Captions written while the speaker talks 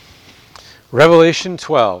Revelation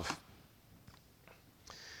 12.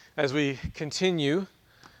 As we continue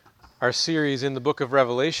our series in the book of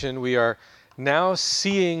Revelation, we are now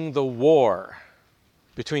seeing the war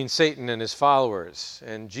between Satan and his followers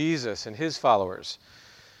and Jesus and his followers.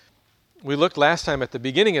 We looked last time at the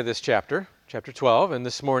beginning of this chapter, chapter 12, and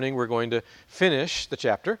this morning we're going to finish the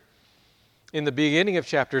chapter. In the beginning of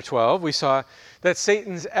chapter 12, we saw that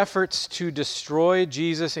Satan's efforts to destroy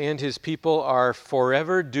Jesus and his people are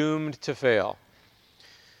forever doomed to fail.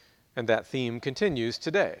 And that theme continues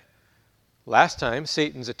today. Last time,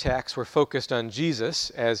 Satan's attacks were focused on Jesus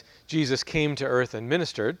as Jesus came to earth and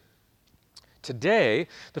ministered. Today,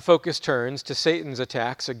 the focus turns to Satan's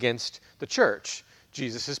attacks against the church,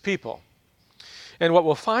 Jesus' people. And what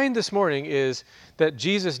we'll find this morning is that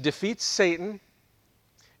Jesus defeats Satan,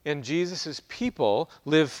 and Jesus' people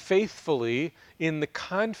live faithfully in the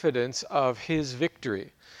confidence of his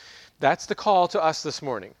victory. That's the call to us this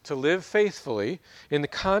morning, to live faithfully in the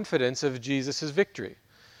confidence of Jesus' victory,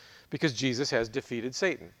 because Jesus has defeated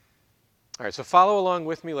Satan. All right, so follow along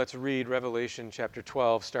with me. Let's read Revelation chapter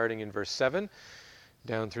 12, starting in verse 7,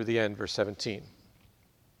 down through the end, verse 17.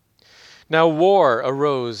 Now war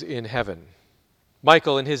arose in heaven.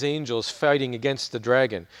 Michael and his angels fighting against the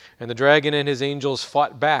dragon, and the dragon and his angels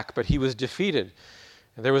fought back, but he was defeated,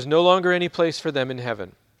 and there was no longer any place for them in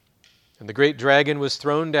heaven. And the great dragon was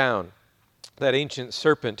thrown down, that ancient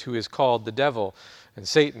serpent who is called the devil and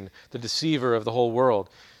Satan, the deceiver of the whole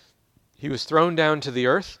world. He was thrown down to the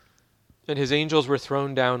earth, and his angels were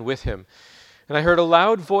thrown down with him. And I heard a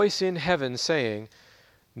loud voice in heaven saying,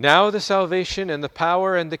 Now the salvation and the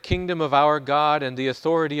power and the kingdom of our God and the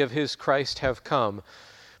authority of his Christ have come.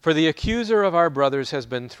 For the accuser of our brothers has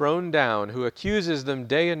been thrown down, who accuses them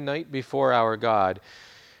day and night before our God.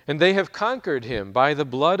 And they have conquered him by the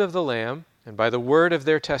blood of the Lamb and by the word of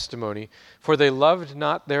their testimony, for they loved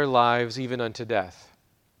not their lives even unto death.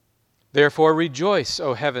 Therefore rejoice,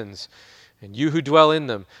 O heavens, and you who dwell in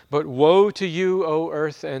them. But woe to you, O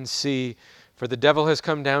earth and sea, for the devil has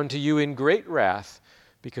come down to you in great wrath,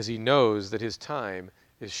 because he knows that his time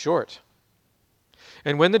is short.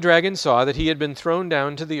 And when the dragon saw that he had been thrown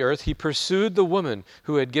down to the earth, he pursued the woman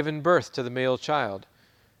who had given birth to the male child.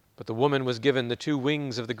 But the woman was given the 2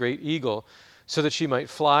 wings of the great eagle, so that she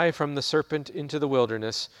might fly from the serpent into the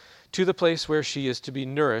wilderness, to the place where she is to be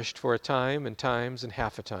nourished for a time and times and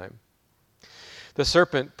half a time. The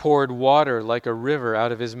serpent poured water like a river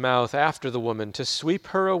out of his mouth after the woman, to sweep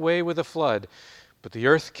her away with a flood. But the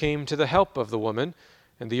earth came to the help of the woman,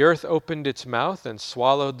 and the earth opened its mouth and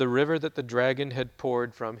swallowed the river that the dragon had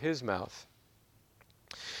poured from his mouth.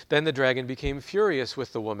 Then the dragon became furious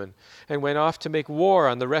with the woman, and went off to make war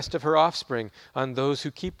on the rest of her offspring, on those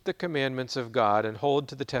who keep the commandments of God and hold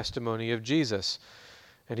to the testimony of Jesus.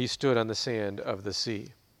 And he stood on the sand of the sea.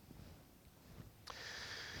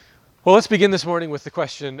 Well, let's begin this morning with the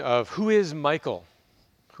question of who is Michael?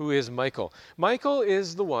 Who is Michael? Michael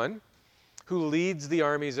is the one who leads the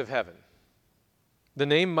armies of heaven. The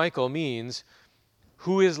name Michael means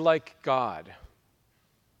who is like God.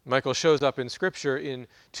 Michael shows up in Scripture in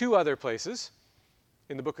 2 other places,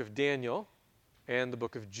 in the book of Daniel and the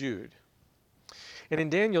book of Jude. And in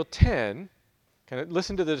Daniel 10, kind of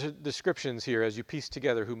listen to the descriptions here as you piece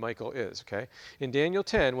together who Michael is, okay? In Daniel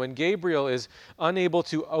 10, when Gabriel is unable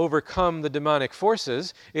to overcome the demonic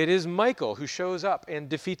forces, it is Michael who shows up and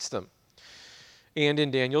defeats them. And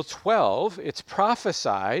in Daniel 12, it's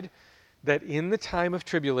prophesied that in the time of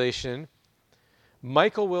tribulation,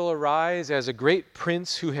 Michael will arise as a great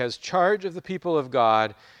prince who has charge of the people of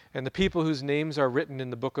God, and the people whose names are written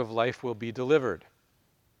in the book of life will be delivered.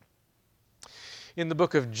 In the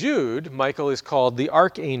book of Jude, Michael is called the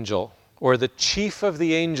archangel, or the chief of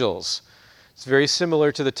the angels. It's very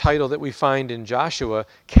similar to the title that we find in Joshua,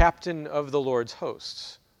 captain of the Lord's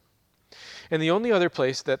hosts. And the only other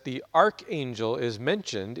place that the archangel is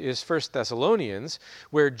mentioned is 1 Thessalonians,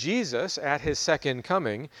 where Jesus, at his second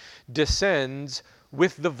coming, descends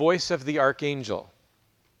with the voice of the archangel.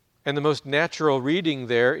 And the most natural reading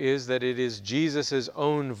there is that it is Jesus'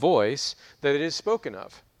 own voice that it is spoken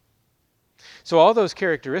of. So all those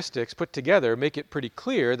characteristics put together make it pretty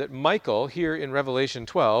clear that Michael, here in Revelation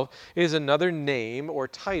 12, is another name or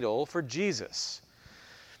title for Jesus.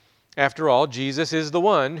 After all, Jesus is the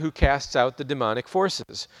one who casts out the demonic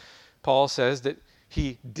forces. Paul says that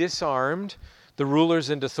he disarmed the rulers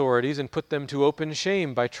and authorities and put them to open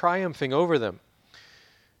shame by triumphing over them.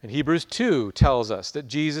 And Hebrews 2 tells us that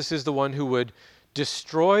Jesus is the one who would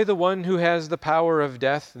destroy the one who has the power of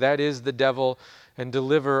death, that is, the devil, and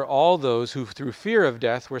deliver all those who through fear of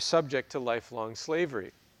death were subject to lifelong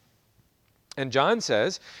slavery. And John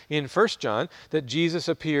says in 1 John that Jesus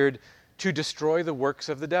appeared to destroy the works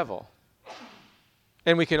of the devil.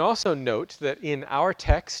 And we can also note that in our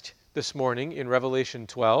text this morning in Revelation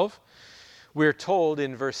 12, we're told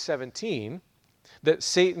in verse 17 that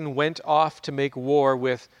Satan went off to make war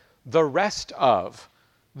with the rest of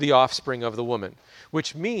the offspring of the woman,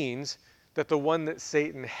 which means that the one that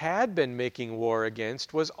Satan had been making war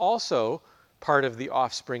against was also part of the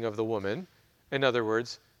offspring of the woman. In other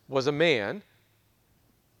words, was a man,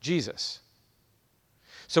 Jesus.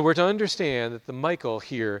 So we're to understand that the Michael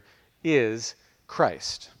here is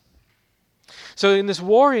Christ. So in this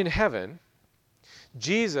war in heaven,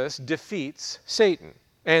 Jesus defeats Satan,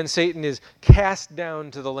 and Satan is cast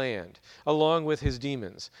down to the land along with his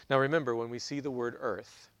demons. Now remember, when we see the word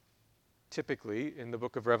earth, typically in the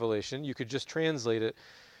book of Revelation, you could just translate it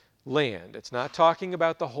land. It's not talking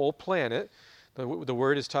about the whole planet. The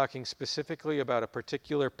word is talking specifically about a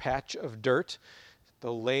particular patch of dirt,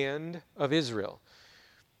 the land of Israel.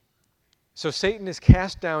 So Satan is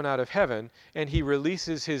cast down out of heaven, and he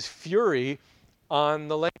releases his fury on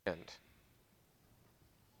the land.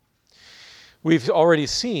 We've already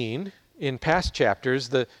seen in past chapters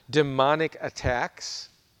the demonic attacks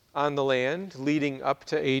on the land leading up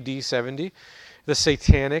to AD 70, the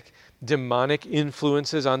satanic, demonic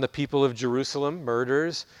influences on the people of Jerusalem,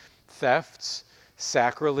 murders, thefts,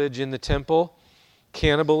 sacrilege in the temple,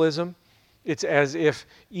 cannibalism. It's as if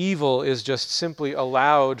evil is just simply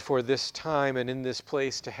allowed for this time and in this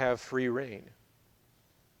place to have free reign.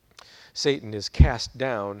 Satan is cast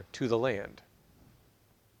down to the land.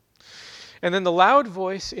 And then the loud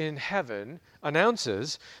voice in heaven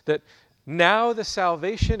announces that now the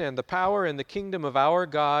salvation and the power and the kingdom of our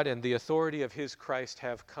God and the authority of his Christ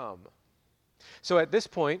have come. So at this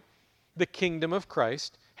point, the kingdom of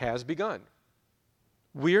Christ has begun.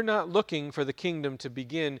 We're not looking for the kingdom to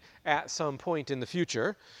begin at some point in the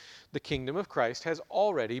future. The kingdom of Christ has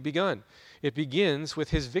already begun. It begins with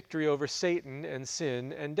his victory over Satan and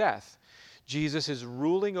sin and death. Jesus is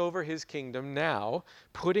ruling over his kingdom now,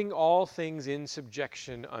 putting all things in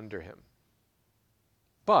subjection under him.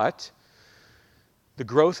 But the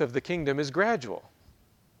growth of the kingdom is gradual.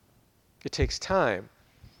 It takes time.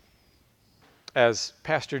 As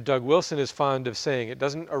Pastor Doug Wilson is fond of saying, it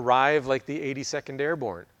doesn't arrive like the 82nd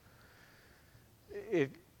Airborne.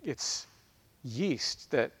 It's yeast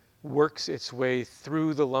that works its way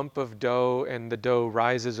through the lump of dough, and the dough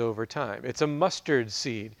rises over time. It's a mustard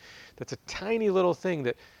seed that's a tiny little thing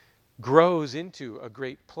that grows into a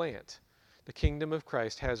great plant. The kingdom of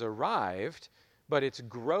Christ has arrived, but its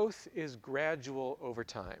growth is gradual over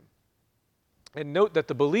time. And note that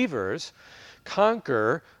the believers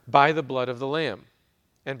conquer by the blood of the Lamb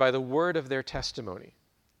and by the word of their testimony.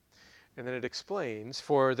 And then it explains,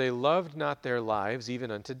 for they loved not their lives even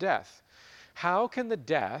unto death. How can the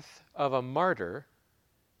death of a martyr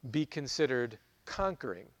be considered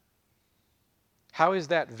conquering? How is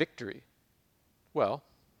that victory? Well,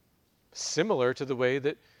 similar to the way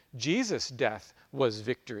that Jesus' death was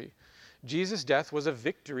victory. Jesus' death was a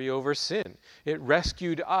victory over sin. It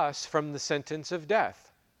rescued us from the sentence of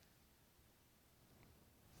death.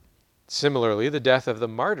 Similarly, the death of the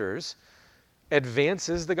martyrs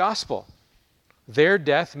advances the gospel. Their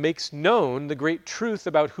death makes known the great truth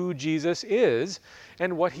about who Jesus is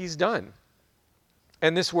and what he's done.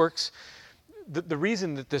 And this works, the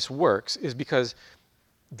reason that this works is because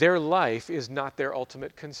their life is not their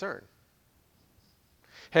ultimate concern.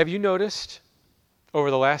 Have you noticed over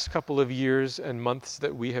the last couple of years and months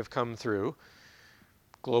that we have come through,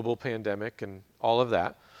 global pandemic and all of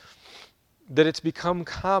that, that it's become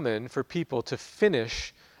common for people to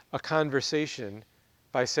finish a conversation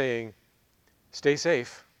by saying, stay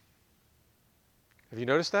safe. Have you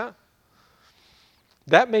noticed that?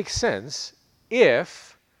 That makes sense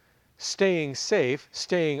if staying safe,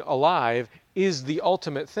 staying alive, is the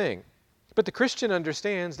ultimate thing. But the Christian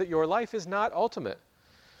understands that your life is not ultimate.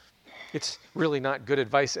 It's really not good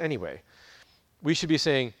advice anyway. We should be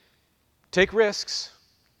saying, take risks,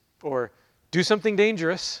 or do something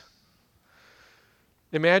dangerous.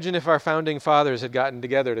 Imagine if our founding fathers had gotten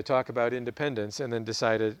together to talk about independence and then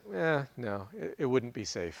decided, no, it wouldn't be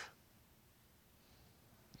safe.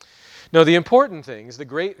 No, the important things, the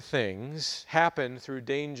great things, happen through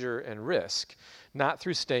danger and risk, not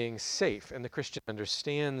through staying safe. And the Christian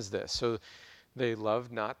understands this. So they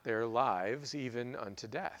love not their lives even unto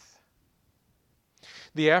death.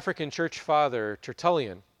 The African church father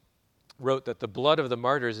Tertullian wrote that the blood of the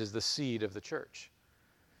martyrs is the seed of the church.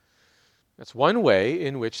 That's one way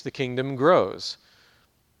in which the kingdom grows.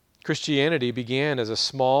 Christianity began as a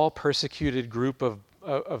small, persecuted group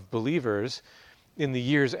of believers in the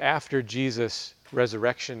years after Jesus'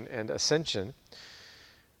 resurrection and ascension.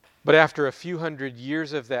 But after a few hundred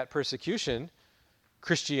years of that persecution,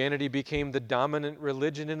 Christianity became the dominant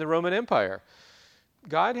religion in the Roman Empire.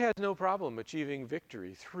 God has no problem achieving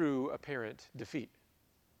victory through apparent defeat.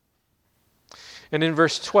 And in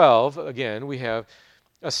verse 12, again, we have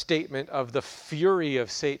a statement of the fury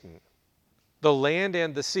of Satan. The land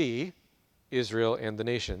and the sea, Israel and the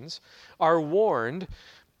nations, are warned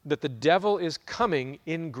that the devil is coming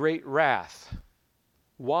in great wrath.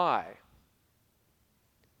 Why?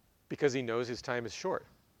 Because he knows his time is short.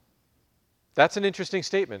 That's an interesting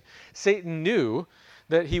statement. Satan knew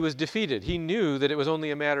that he was defeated. He knew that it was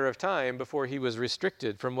only a matter of time before he was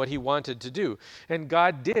restricted from what he wanted to do. And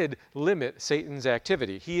God did limit Satan's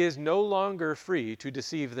activity. He is no longer free to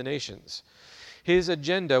deceive the nations. His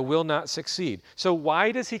agenda will not succeed. So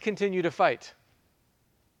why does he continue to fight?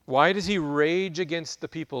 Why does he rage against the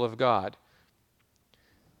people of God?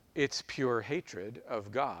 It's pure hatred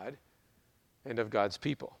of God and of God's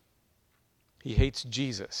people. He hates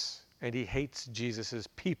Jesus, and he hates Jesus'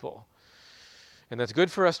 people. And that's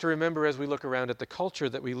good for us to remember as we look around at the culture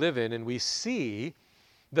that we live in and we see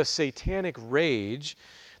the satanic rage,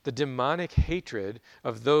 the demonic hatred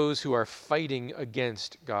of those who are fighting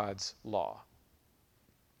against God's law.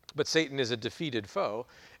 But Satan is a defeated foe,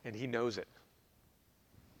 and he knows it.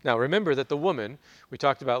 Now remember that the woman we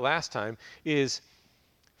talked about last time is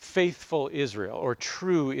faithful Israel, or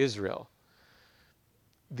true Israel.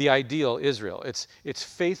 The ideal Israel. It's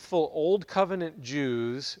faithful Old Covenant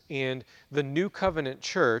Jews and the New Covenant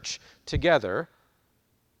church together.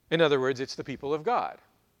 In other words, it's the people of God.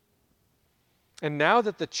 And now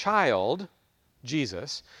that the child,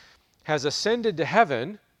 Jesus, has ascended to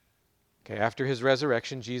heaven, after his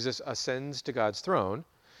resurrection, Jesus ascends to God's throne,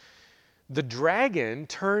 the dragon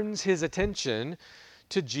turns his attention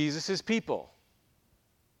to Jesus' people.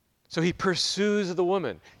 So he pursues the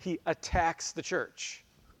woman. He attacks the church.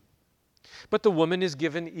 But the woman is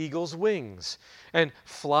given eagle's wings and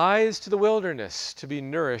flies to the wilderness to be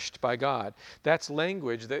nourished by God. That's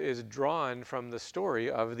language that is drawn from the story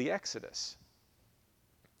of the Exodus.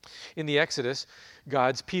 In the Exodus,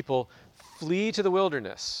 God's people flee to the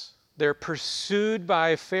wilderness. They're pursued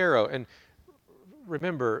by Pharaoh. And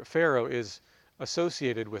remember, Pharaoh is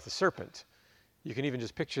associated with a serpent. You can even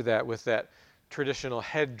just picture that with that traditional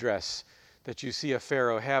headdress that you see a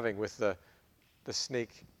Pharaoh having with the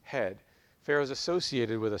snake head. Pharaoh's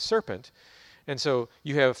associated with a serpent. And so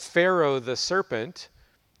you have Pharaoh the serpent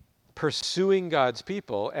pursuing God's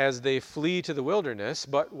people as they flee to the wilderness.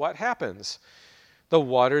 But what happens? The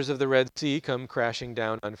waters of the Red Sea come crashing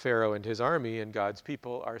down on Pharaoh and his army, and God's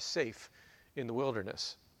people are safe in the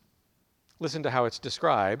wilderness. Listen to how it's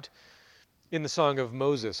described in the Song of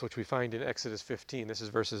Moses, which we find in Exodus 15. This is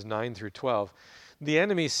verses 9 through 12. The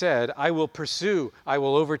enemy said, "I will pursue, I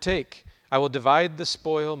will overtake. I will divide the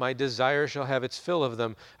spoil, my desire shall have its fill of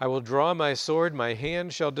them. I will draw my sword, my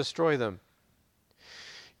hand shall destroy them.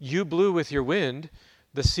 You blew with your wind,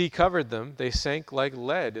 the sea covered them, they sank like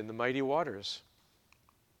lead in the mighty waters.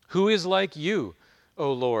 Who is like you,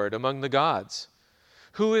 O Lord, among the gods?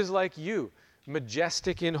 Who is like you,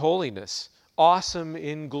 majestic in holiness, awesome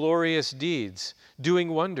in glorious deeds,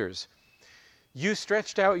 doing wonders? You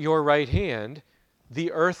stretched out your right hand,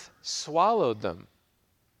 the earth swallowed them."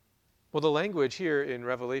 Well, the language here in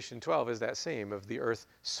Revelation 12 is that same, of the earth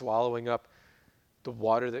swallowing up the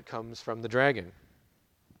water that comes from the dragon.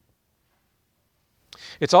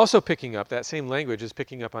 It's also picking up, that same language is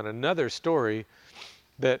picking up on another story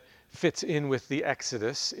that fits in with the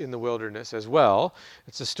Exodus in the wilderness as well.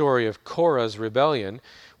 It's the story of Korah's rebellion.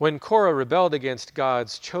 When Korah rebelled against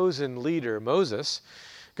God's chosen leader, Moses,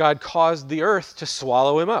 God caused the earth to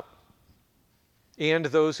swallow him up and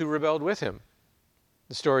those who rebelled with him.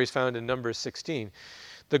 The story is found in Numbers 16.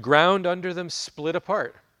 The ground under them split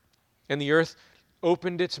apart, and the earth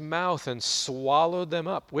opened its mouth and swallowed them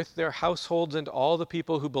up with their households and all the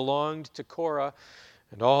people who belonged to Korah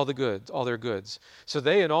and all their goods. So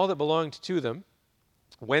they and all that belonged to them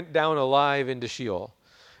went down alive into Sheol,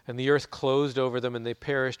 and the earth closed over them, and they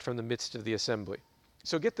perished from the midst of the assembly.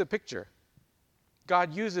 So get the picture.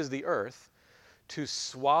 God uses the earth to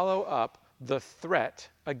swallow up the threat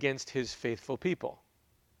against his faithful people.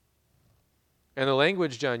 And the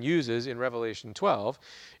language John uses in Revelation 12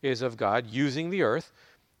 is of God using the earth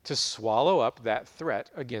to swallow up that threat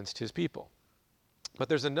against his people. But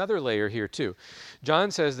there's another layer here too. John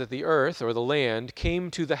says that the earth, or the land, came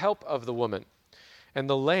to the help of the woman, and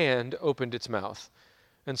the land opened its mouth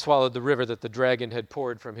and swallowed the river that the dragon had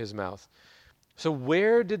poured from his mouth. So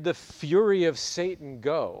where did the fury of Satan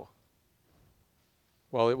go?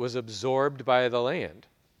 Well, it was absorbed by the land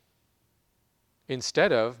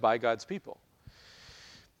instead of by God's people.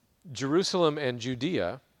 Jerusalem and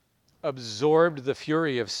Judea absorbed the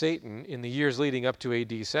fury of Satan in the years leading up to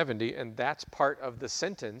AD 70, and that's part of the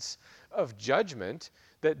sentence of judgment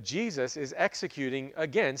that Jesus is executing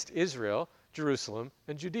against Israel, Jerusalem,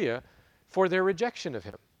 and Judea for their rejection of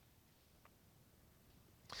him.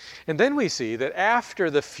 And then we see that after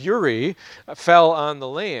the fury fell on the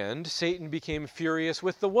land, Satan became furious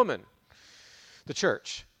with the woman, the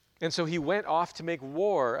church. And so he went off to make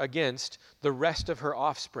war against the rest of her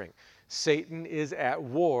offspring. Satan is at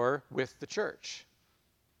war with the church.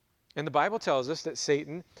 And the Bible tells us that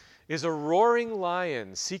Satan is a roaring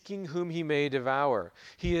lion seeking whom he may devour.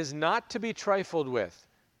 He is not to be trifled with,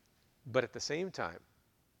 but at the same time,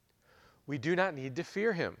 we do not need to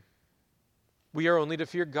fear him. We are only to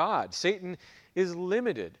fear God. Satan is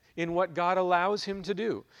limited in what God allows him to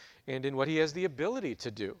do and in what he has the ability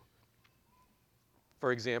to do.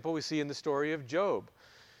 For example, we see in the story of Job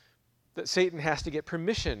that Satan has to get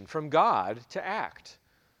permission from God to act.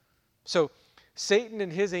 So Satan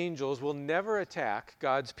and his angels will never attack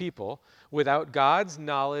God's people without God's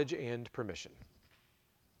knowledge and permission.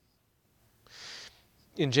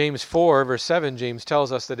 In James 4, verse 7, James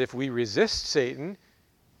tells us that if we resist Satan,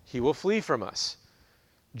 he will flee from us.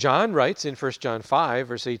 John writes in 1 John 5,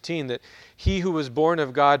 verse 18, that he who was born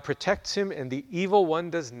of God protects him, and the evil one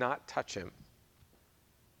does not touch him.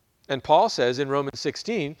 And Paul says in Romans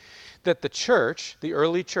 16 that the church, the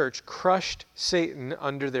early church, crushed Satan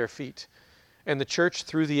under their feet. And the church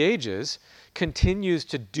through the ages continues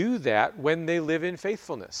to do that when they live in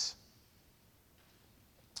faithfulness.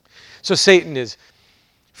 So Satan is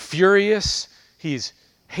furious, he's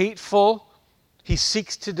hateful, he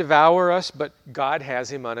seeks to devour us, but God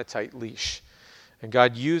has him on a tight leash. And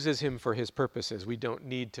God uses him for his purposes. We don't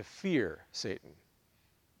need to fear Satan.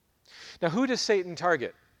 Now, who does Satan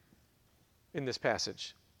target in this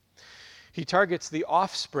passage? He targets the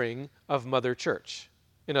offspring of Mother Church.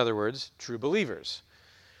 In other words, true believers.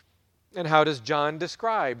 And how does John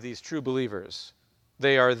describe these true believers?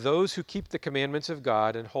 They are those who keep the commandments of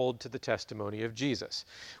God and hold to the testimony of Jesus.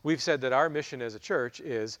 We've said that our mission as a church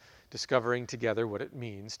is discovering together what it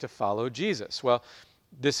means to follow Jesus. Well,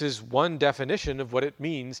 this is one definition of what it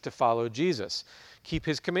means to follow Jesus. Keep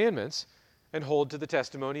his commandments and hold to the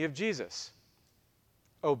testimony of Jesus.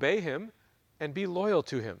 Obey him and be loyal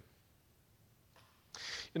to him.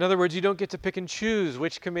 In other words, you don't get to pick and choose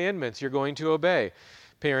which commandments you're going to obey.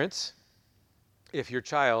 Parents, if your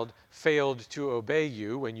child failed to obey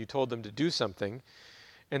you when you told them to do something,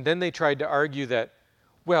 and then they tried to argue that,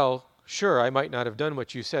 well, sure, I might not have done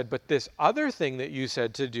what you said, but this other thing that you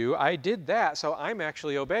said to do, I did that, so I'm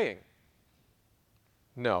actually obeying.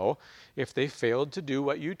 No, if they failed to do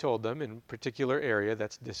what you told them in a particular area,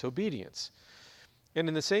 that's disobedience. And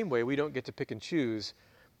in the same way, we don't get to pick and choose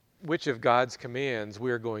which of God's commands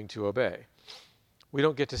we're going to obey. We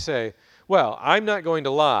don't get to say, well, I'm not going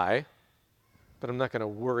to lie, but I'm not going to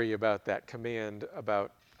worry about that command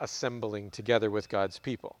about assembling together with God's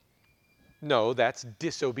people. No, that's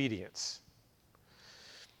disobedience.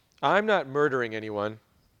 I'm not murdering anyone,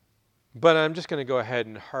 but I'm just going to go ahead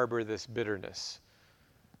and harbor this bitterness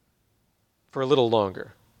for a little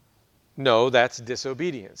longer. No, that's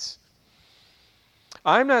disobedience.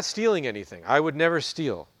 I'm not stealing anything. I would never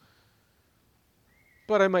steal.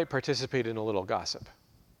 But I might participate in a little gossip.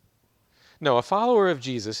 No, a follower of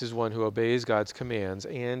Jesus is one who obeys God's commands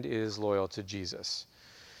and is loyal to Jesus.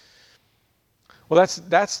 Well,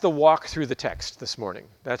 that's the walk through the text this morning.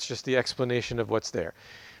 That's just the explanation of what's there.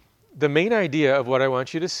 The main idea of what I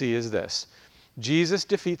want you to see is this. Jesus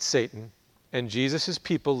defeats Satan, and Jesus'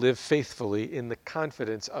 people live faithfully in the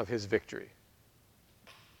confidence of his victory.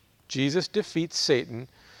 Jesus defeats Satan,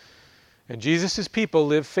 and Jesus' people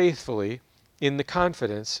live faithfully in the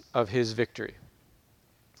confidence of his victory.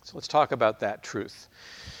 So let's talk about that truth.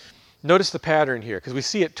 Notice the pattern here, because we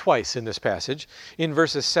see it twice in this passage. In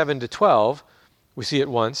verses 7 to 12, we see it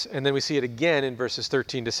once, and then we see it again in verses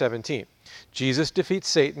 13 to 17. Jesus defeats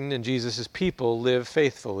Satan, and Jesus' people live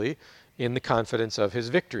faithfully in the confidence of his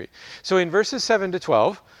victory. So in verses 7 to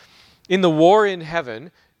 12, in the war in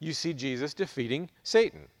heaven, you see Jesus defeating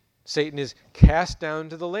Satan. Satan is cast down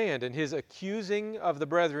to the land, and his accusing of the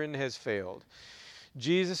brethren has failed.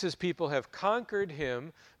 Jesus' people have conquered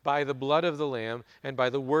him by the blood of the Lamb and by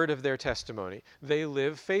the word of their testimony. They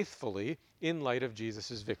live faithfully in light of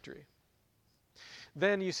Jesus' victory.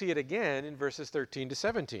 Then you see it again in verses 13 to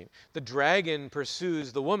 17. The dragon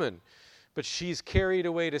pursues the woman, but she's carried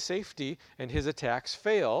away to safety, and his attacks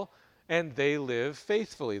fail, and they live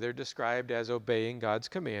faithfully. They're described as obeying God's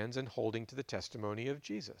commands and holding to the testimony of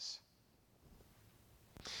Jesus.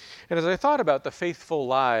 And as I thought about the faithful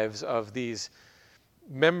lives of these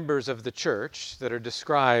members of the church that are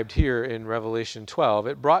described here in Revelation 12,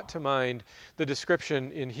 it brought to mind the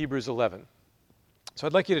description in Hebrews 11. So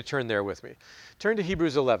I'd like you to turn there with me. Turn to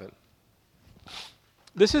Hebrews 11.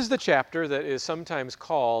 This is the chapter that is sometimes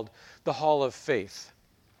called the Hall of Faith.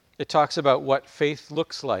 It talks about what faith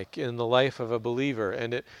looks like in the life of a believer,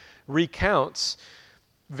 and it recounts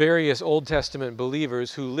various Old Testament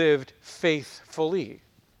believers who lived faithfully.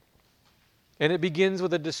 And it begins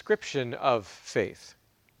with a description of faith.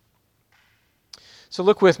 So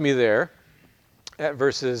look with me there at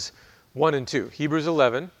verses 1 and 2. Hebrews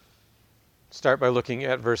 11, start by looking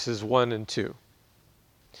at verses 1 and 2.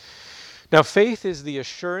 Now faith is the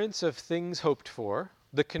assurance of things hoped for,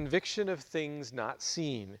 the conviction of things not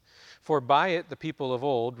seen. For by it the people of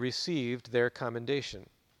old received their commendation.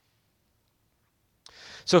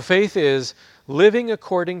 So faith is living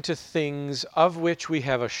according to things of which we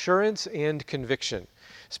have assurance and conviction.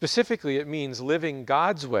 Specifically, it means living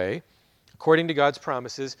God's way, according to God's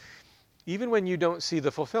promises, even when you don't see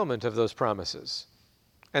the fulfillment of those promises.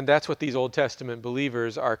 And that's what these Old Testament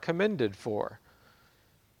believers are commended for.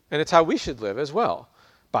 And it's how we should live as well,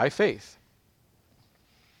 by faith.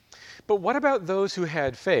 But what about those who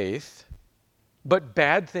had faith, but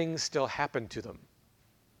bad things still happened to them?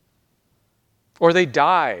 Or they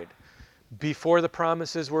died before the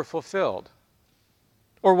promises were fulfilled?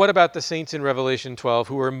 Or what about the saints in Revelation 12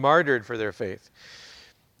 who were martyred for their faith?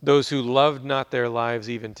 Those who loved not their lives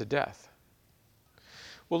even to death.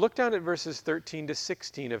 Well, look down at verses 13 to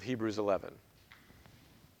 16 of Hebrews 11.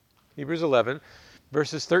 Hebrews 11,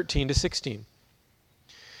 verses 13 to 16.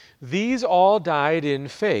 These all died in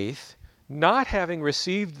faith, not having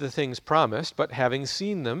received the things promised, but having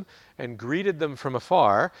seen them and greeted them from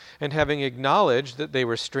afar, and having acknowledged that they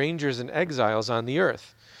were strangers and exiles on the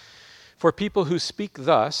earth. For people who speak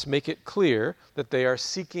thus make it clear that they are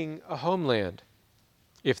seeking a homeland.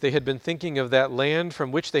 If they had been thinking of that land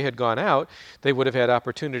from which they had gone out, they would have had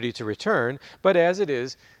opportunity to return. But as it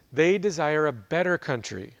is, they desire a better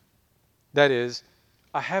country, that is,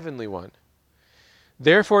 a heavenly one.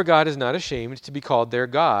 Therefore God is not ashamed to be called their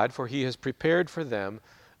God, for he has prepared for them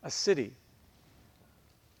a city.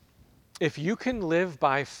 If you can live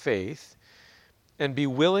by faith and be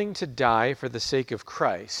willing to die for the sake of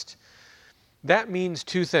Christ, that means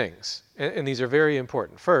two things, and these are very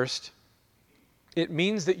important. First, it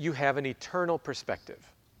means that you have an eternal perspective.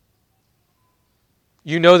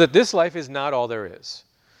 You know that this life is not all there is.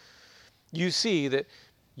 You see that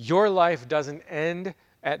your life doesn't end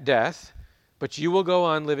at death, but you will go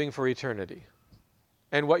on living for eternity.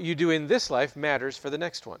 And what you do in this life matters for the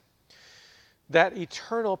next one. That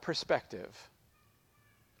eternal perspective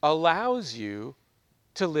allows you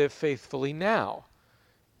to live faithfully now,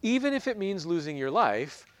 even if it means losing your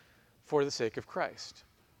life for the sake of Christ.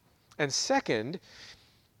 And second,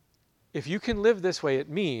 if you can live this way, it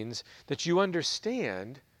means that you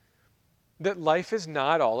understand that life is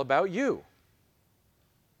not all about you.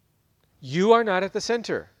 You are not at the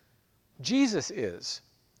center. Jesus is.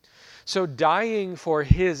 So dying for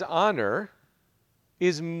his honor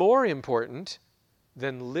is more important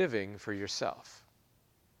than living for yourself.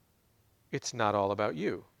 It's not all about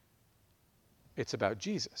you. It's about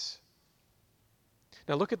Jesus.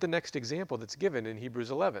 Now look at the next example that's given in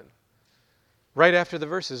Hebrews 11. Right after the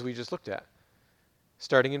verses we just looked at.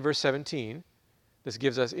 Starting in verse 17, this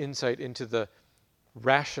gives us insight into the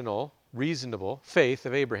rational, reasonable faith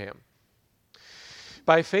of Abraham.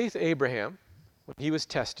 By faith, Abraham, when he was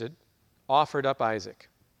tested, offered up Isaac.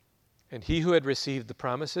 And he who had received the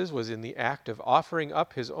promises was in the act of offering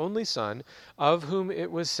up his only son, of whom it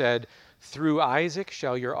was said, "Through Isaac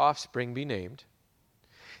shall your offspring be named."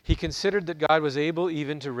 He considered that God was able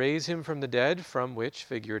even to raise him from the dead, from which,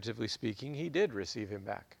 figuratively speaking, he did receive him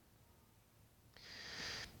back.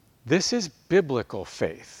 This is biblical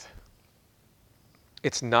faith.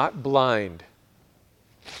 It's not blind.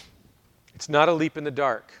 It's not a leap in the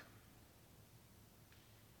dark.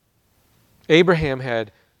 Abraham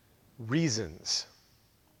had reasons.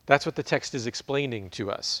 That's what the text is explaining to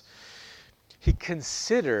us. He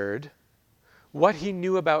considered what he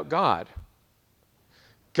knew about God.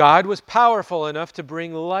 God was powerful enough to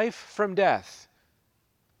bring life from death.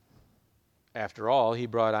 After all, he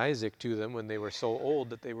brought Isaac to them when they were so old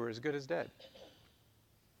that they were as good as dead.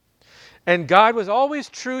 And God was always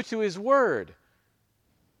true to his word.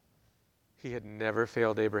 He had never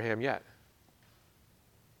failed Abraham yet.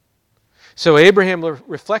 So Abraham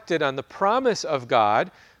reflected on the promise of God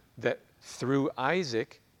that through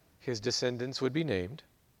Isaac his descendants would be named.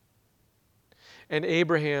 And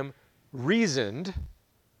Abraham reasoned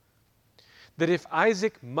that if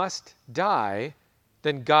Isaac must die,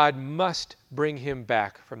 then God must bring him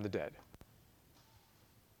back from the dead.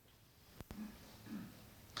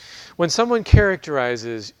 When someone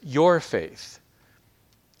characterizes your faith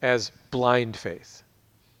as blind faith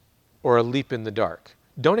or a leap in the dark,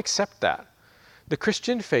 don't accept that. The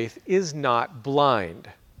Christian faith is not blind.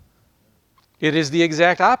 It is the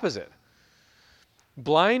exact opposite.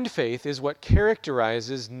 Blind faith is what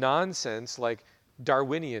characterizes nonsense like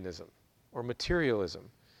Darwinianism or materialism,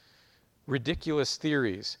 ridiculous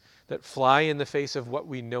theories that fly in the face of what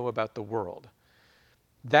we know about the world.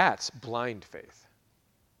 That's blind faith.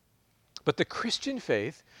 But the Christian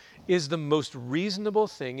faith is the most reasonable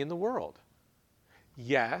thing in the world.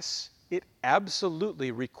 Yes, it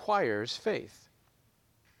absolutely requires faith.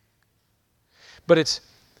 But it's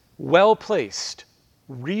well-placed,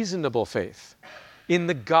 reasonable faith in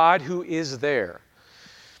the God who is there,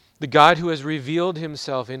 the God who has revealed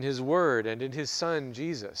himself in his word and in his Son,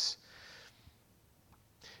 Jesus.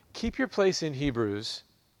 Keep your place in Hebrews,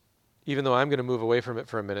 even though I'm going to move away from it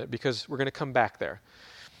for a minute, because we're going to come back there.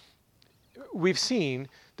 We've seen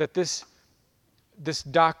that this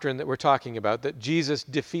doctrine that we're talking about, that Jesus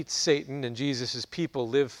defeats Satan and Jesus' people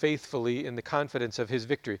live faithfully in the confidence of his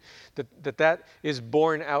victory, that is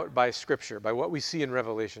borne out by Scripture, by what we see in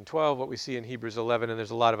Revelation 12, what we see in Hebrews 11, and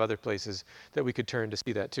there's a lot of other places that we could turn to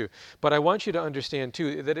see that too. But I want you to understand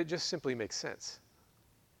too that it just simply makes sense.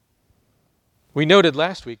 We noted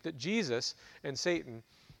last week that Jesus and Satan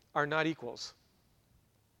are not equals.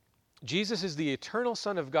 Jesus is the eternal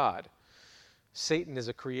Son of God. Satan is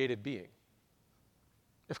a created being.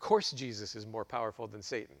 Of course Jesus is more powerful than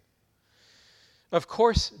Satan. Of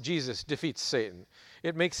course Jesus defeats Satan.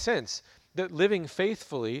 It makes sense that living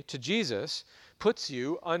faithfully to Jesus puts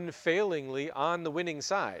you unfailingly on the winning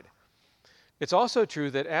side. It's also true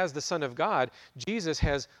that as the Son of God, Jesus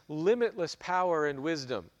has limitless power and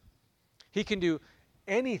wisdom. He can do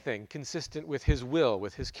anything consistent with his will,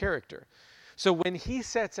 with his character. So when he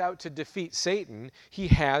sets out to defeat Satan, he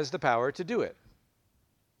has the power to do it.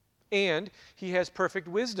 And he has perfect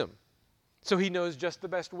wisdom. So he knows just the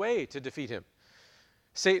best way to defeat him.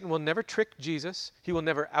 Satan will never trick Jesus. He will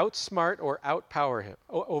never outsmart or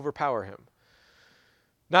overpower him.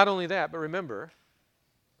 Not only that, but remember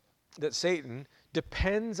that Satan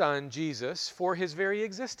depends on Jesus for his very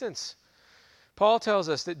existence. Paul tells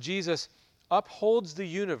us that Jesus upholds the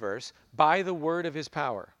universe by the word of his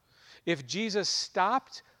power. If Jesus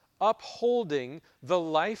stopped upholding the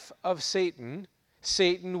life of Satan,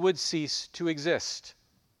 Satan would cease to exist.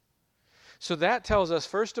 So that tells us,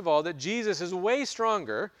 first of all, that Jesus is way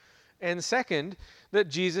stronger, and second, that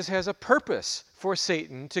Jesus has a purpose for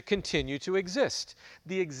Satan to continue to exist.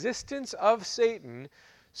 The existence of Satan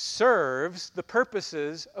serves the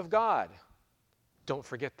purposes of God. Don't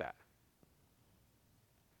forget that.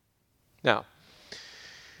 Now,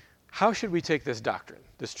 how should we take this doctrine,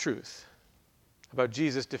 this truth, about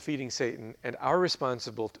Jesus defeating Satan and our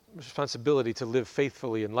responsibility to live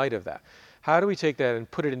faithfully in light of that? How do we take that and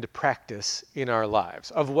put it into practice in our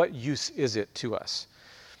lives? Of what use is it to us?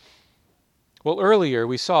 Well, earlier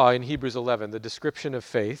we saw in Hebrews 11 the description of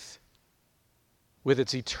faith with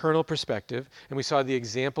its eternal perspective, and we saw the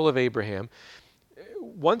example of Abraham.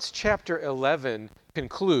 Once chapter 11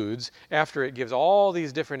 concludes, after it gives all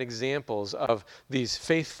these different examples of these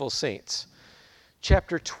faithful saints,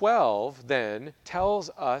 chapter 12 then tells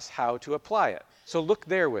us how to apply it. So look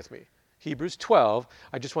there with me. Hebrews 12,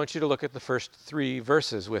 I just want you to look at the first 3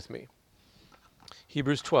 verses with me.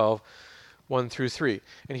 Hebrews 12, 1 through 3.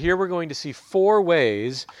 And here we're going to see 4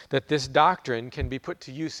 ways that this doctrine can be put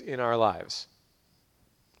to use in our lives.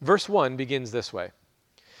 Verse 1 begins this way.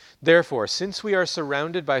 Therefore, since we are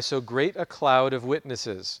surrounded by so great a cloud of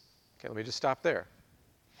witnesses. Okay, let me just stop there.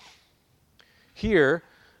 Here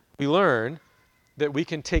we learn that we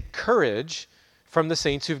can take courage from the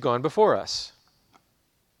saints who've gone before us.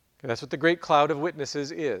 Okay, that's what the great cloud of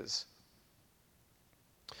witnesses is.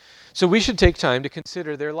 So we should take time to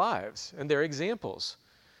consider their lives and their examples.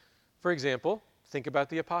 For example, think about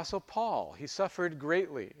the Apostle Paul. He suffered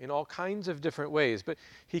greatly in all kinds of different ways, but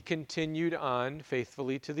he continued on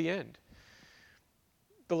faithfully to the end.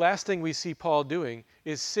 The last thing we see Paul doing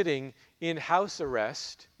is sitting in house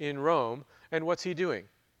arrest in Rome, and what's he doing?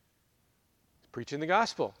 He's preaching the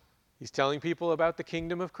gospel. He's telling people about the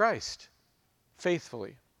kingdom of Christ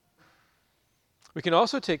faithfully. We can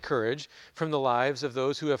also take courage from the lives of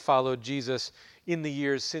those who have followed Jesus in the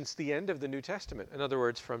years since the end of the New Testament. In other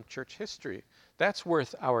words, from church history. That's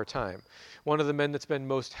worth our time. One of the men that's been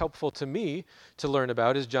most helpful to me to learn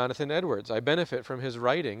about is Jonathan Edwards. I benefit from his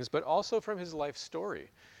writings, but also from his life story.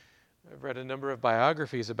 I've read a number of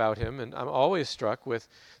biographies about him, and I'm always struck with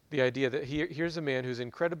the idea that here's a man who's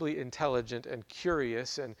incredibly intelligent and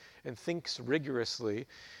curious and thinks rigorously,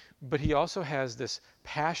 but he also has this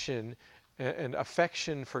passion and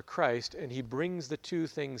affection for Christ, and he brings the two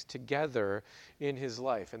things together in his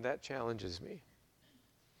life, and that challenges me.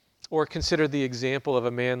 Or consider the example of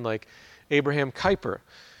a man like Abraham Kuyper.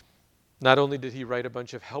 Not only did he write a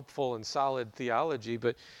bunch of helpful and solid theology,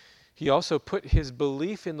 but he also put his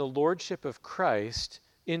belief in the lordship of Christ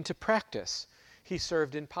into practice. He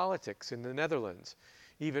served in politics in the Netherlands,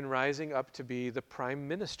 even rising up to be the prime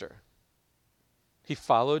minister. He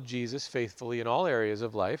followed Jesus faithfully in all areas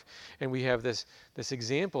of life, and we have this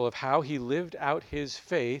example of how he lived out his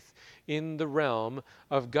faith in the realm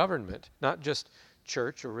of government, not just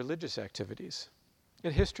church or religious activities.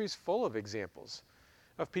 And history is full of examples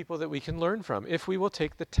of people that we can learn from if we will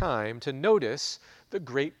take the time to notice the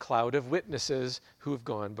great cloud of witnesses who have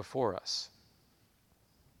gone before us.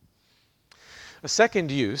 A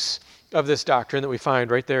second use of this doctrine that we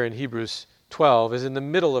find right there in Hebrews 12 is in the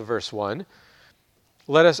middle of verse 1.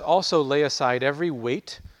 Let us also lay aside every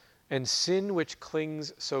weight and sin which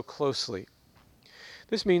clings so closely.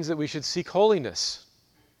 This means that we should seek holiness.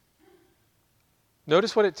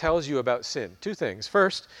 Notice what it tells you about sin. Two things.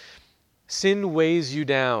 First, sin weighs you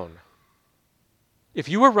down. If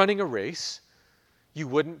you were running a race, you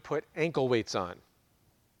wouldn't put ankle weights on.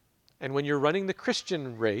 And when you're running the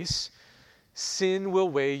Christian race, sin will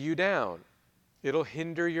weigh you down. It'll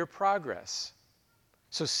hinder your progress.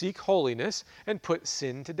 So seek holiness and put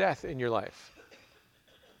sin to death in your life.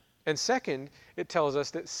 And second, it tells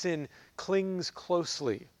us that sin clings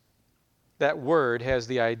closely. That word has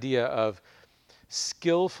the idea of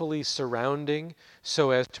skillfully surrounding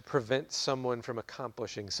so as to prevent someone from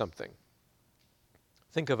accomplishing something.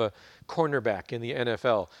 Think of a cornerback in the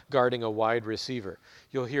NFL guarding a wide receiver.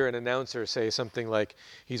 You'll hear an announcer say something like,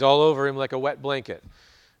 he's all over him like a wet blanket.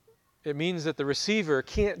 It means that the receiver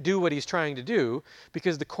can't do what he's trying to do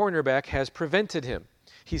because the cornerback has prevented him.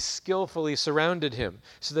 He's skillfully surrounded him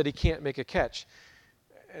so that he can't make a catch.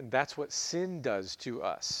 And that's what sin does to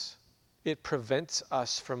us. It prevents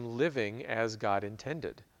us from living as God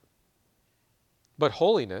intended. But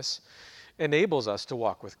holiness enables us to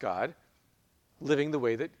walk with God, living the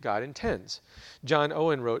way that God intends. John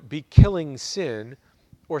Owen wrote, "Be killing sin,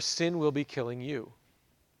 or sin will be killing you."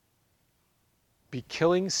 Be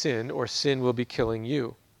killing sin, or sin will be killing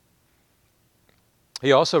you.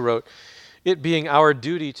 He also wrote, "It being our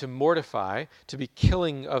duty to mortify, to be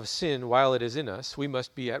killing of sin while it is in us, we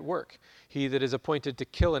must be at work. He that is appointed to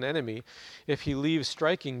kill an enemy, if he leaves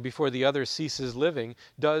striking before the other ceases living,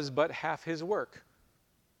 does but half his work."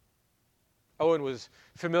 Owen was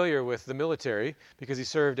familiar with the military because he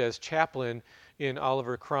served as chaplain in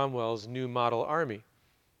Oliver Cromwell's New Model Army.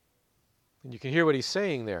 And you can hear what he's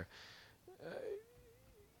saying there.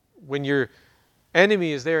 When your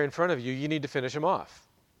enemy is there in front of you, you need to finish him off.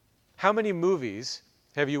 How many movies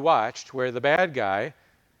have you watched where the bad guy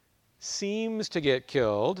seems to get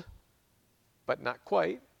killed, but not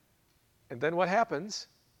quite? And then what happens?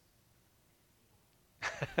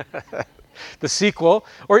 The sequel,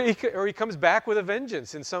 or he comes back with a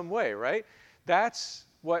vengeance in some way, right? That's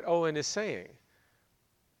what Owen is saying.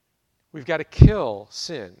 We've got to kill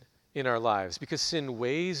sin in our lives because sin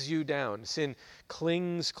weighs you down. Sin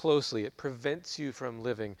clings closely. It prevents you from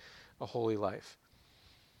living a holy life.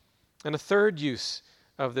 And a third use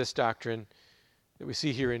of this doctrine that we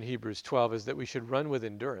see here in Hebrews 12 is that we should run with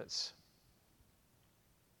endurance.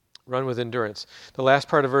 Run with endurance. The last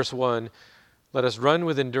part of verse 1, let us run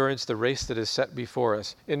with endurance the race that is set before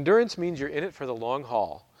us. Endurance means you're in it for the long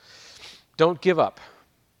haul. Don't give up.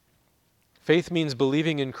 Faith means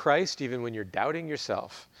believing in Christ even when you're doubting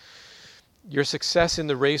yourself. Your success in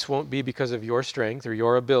the race won't be because of your strength or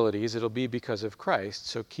your abilities. It'll be because of Christ.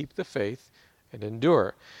 So keep the faith and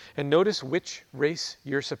endure. And notice which race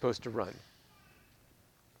you're supposed to run.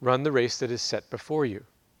 Run the race that is set before you.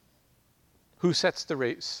 Who sets the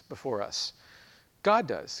race before us? God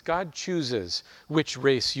does. God chooses which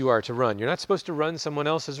race you are to run. You're not supposed to run someone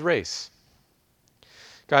else's race.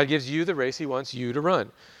 God gives you the race he wants you to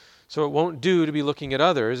run. So it won't do to be looking at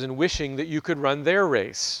others and wishing that you could run their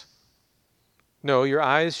race. No, your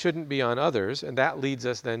eyes shouldn't be on others, and that leads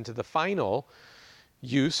us then to the final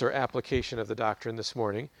use or application of the doctrine this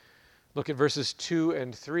morning. Look at verses 2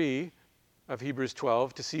 and 3 of Hebrews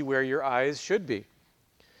 12 to see where your eyes should be.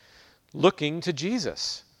 Looking to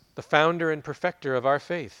Jesus, the founder and perfecter of our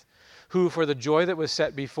faith, who for the joy that was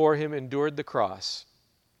set before him endured the cross,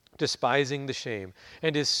 despising the shame,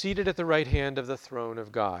 and is seated at the right hand of the throne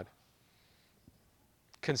of God.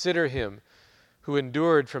 Consider him who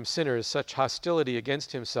endured from sinners such hostility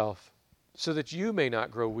against himself, so that you may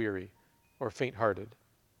not grow weary or faint-hearted.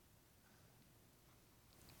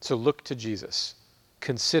 So look to Jesus.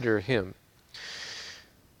 Consider him.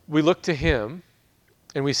 We look to him,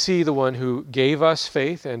 and we see the one who gave us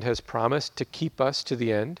faith and has promised to keep us to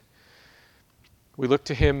the end. We look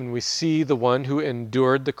to him and we see the one who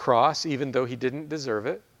endured the cross even though he didn't deserve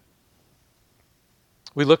it.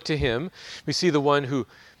 We look to him. We see the one who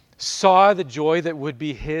saw the joy that would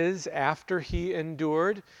be his after he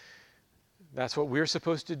endured. That's what we're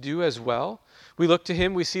supposed to do as well. We look to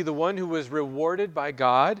him. We see the one who was rewarded by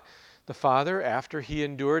God, the Father, after he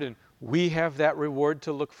endured, and we have that reward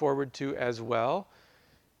to look forward to as well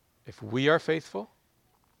if we are faithful.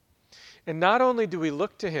 And not only do we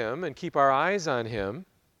look to him and keep our eyes on him,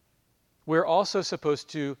 we're also supposed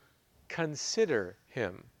to consider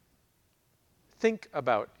him. Think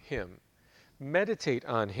about him. Meditate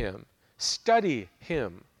on him. Study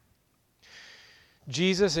him.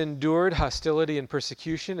 Jesus endured hostility and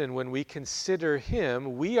persecution, and when we consider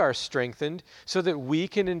him, we are strengthened so that we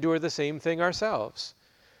can endure the same thing ourselves.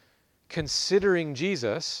 Considering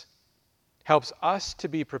Jesus helps us to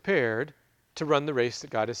be prepared to run the race that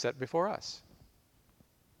God has set before us.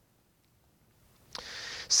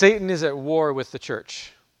 Satan is at war with the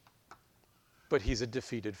church, but he's a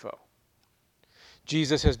defeated foe.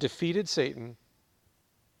 Jesus has defeated Satan,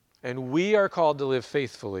 and we are called to live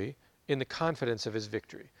faithfully in the confidence of his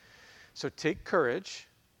victory. So take courage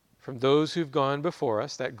from those who've gone before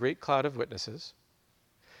us, that great cloud of witnesses.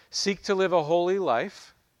 Seek to live a holy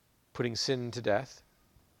life, putting sin to death.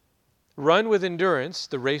 Run with endurance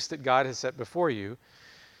the race that God has set before you,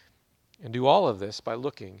 and do all of this by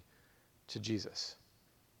looking to Jesus.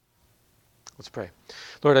 Let's pray.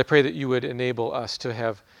 Lord, I pray that you would enable us to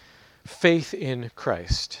have faith in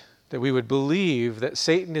Christ, that we would believe that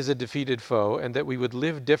Satan is a defeated foe and that we would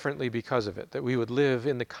live differently because of it, that we would live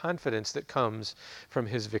in the confidence that comes from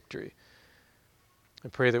his victory. I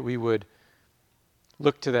pray that we would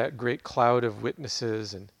look to that great cloud of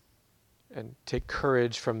witnesses and take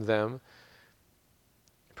courage from them.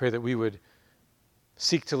 I pray that we would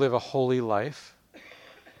seek to live a holy life,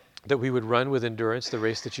 that we would run with endurance the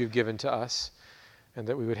race that you've given to us, and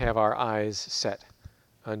that we would have our eyes set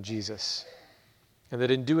on Jesus. And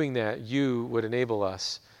that in doing that, you would enable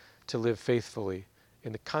us to live faithfully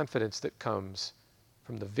in the confidence that comes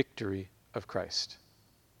from the victory of Christ.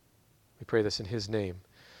 We pray this in his name.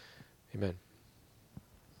 Amen.